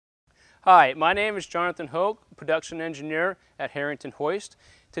Hi, my name is Jonathan Hoke, production engineer at Harrington Hoist.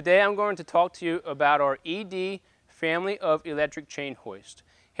 Today I'm going to talk to you about our ED family of electric chain hoist.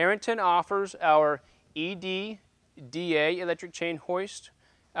 Harrington offers our ED DA electric chain hoist,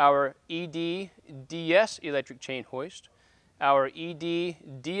 our ED DS electric chain hoist, our ED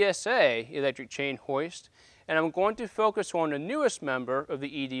DSA electric chain hoist, and I'm going to focus on the newest member of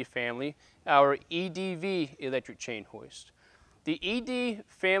the ED family, our EDV electric chain hoist. The ED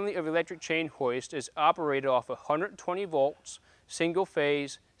family of electric chain hoist is operated off 120 volts, single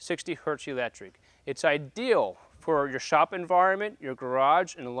phase, 60 hertz electric. It's ideal for your shop environment, your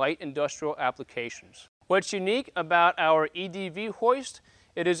garage, and light industrial applications. What's unique about our EDV hoist,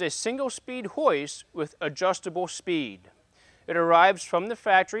 it is a single speed hoist with adjustable speed. It arrives from the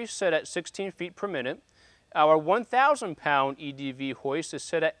factory set at 16 feet per minute. Our 1,000 pound EDV hoist is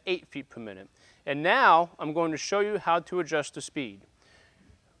set at 8 feet per minute. And now I'm going to show you how to adjust the speed.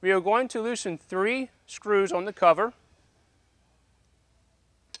 We are going to loosen 3 screws on the cover.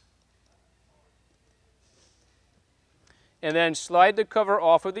 And then slide the cover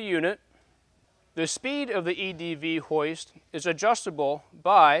off of the unit. The speed of the EDV hoist is adjustable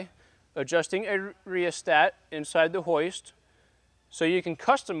by adjusting a rheostat inside the hoist so you can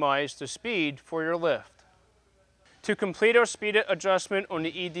customize the speed for your lift. To complete our speed adjustment on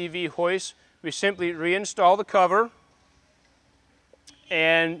the EDV hoist, we simply reinstall the cover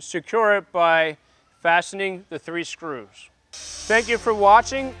and secure it by fastening the 3 screws. Thank you for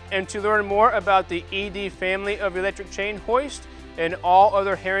watching, and to learn more about the ED family of electric chain hoist and all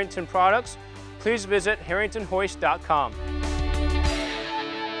other Harrington products, please visit harringtonhoist.com.